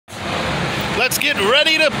Let's get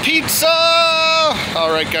ready to pizza!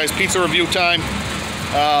 Alright guys, pizza review time.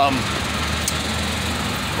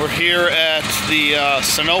 We're here at the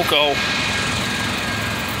Sunoco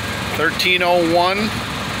 1301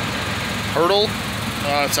 Hertel.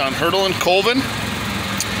 It's on Hertel and Colvin.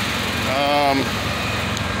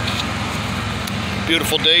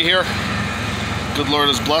 Beautiful day here. Good Lord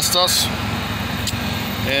has blessed us.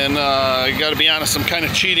 And I gotta be honest, I'm kind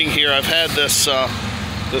of cheating here. I've had this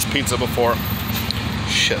this pizza before.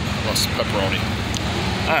 Shit, I lost the pepperoni.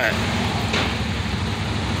 Alright.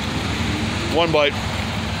 One bite.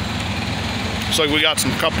 Looks like we got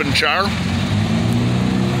some cup and char.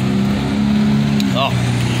 Oh,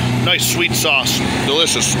 nice sweet sauce.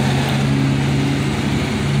 Delicious.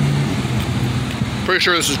 Pretty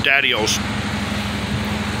sure this is Daddy-O's.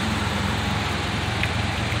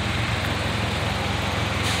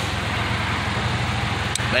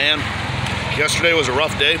 Man, yesterday was a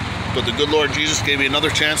rough day, but the good Lord Jesus gave me another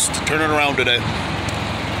chance to turn it around today.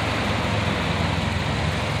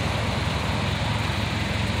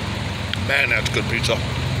 Man, that's good pizza.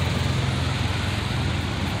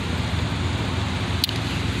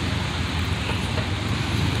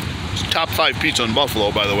 It's top 5 pizza in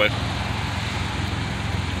Buffalo, by the way.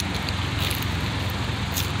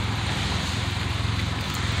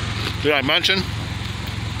 Did I mention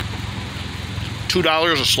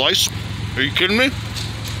 $2 a slice? Are you kidding me?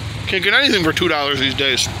 Can't get anything for $2 these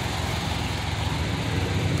days.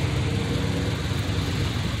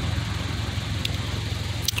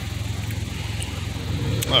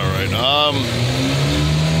 All right.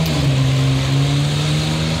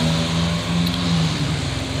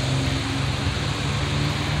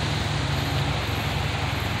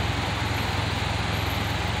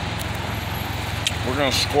 We're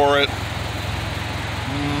gonna score it.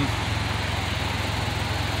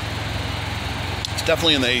 It's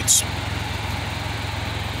definitely in the 8s.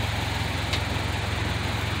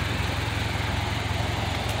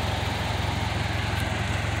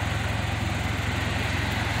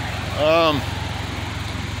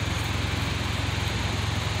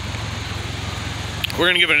 We're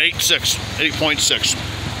gonna give it an 8.6, 8.6.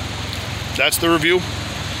 That's the review.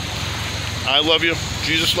 I love you.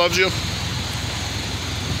 Jesus loves you.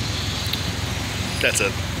 That's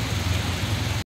it.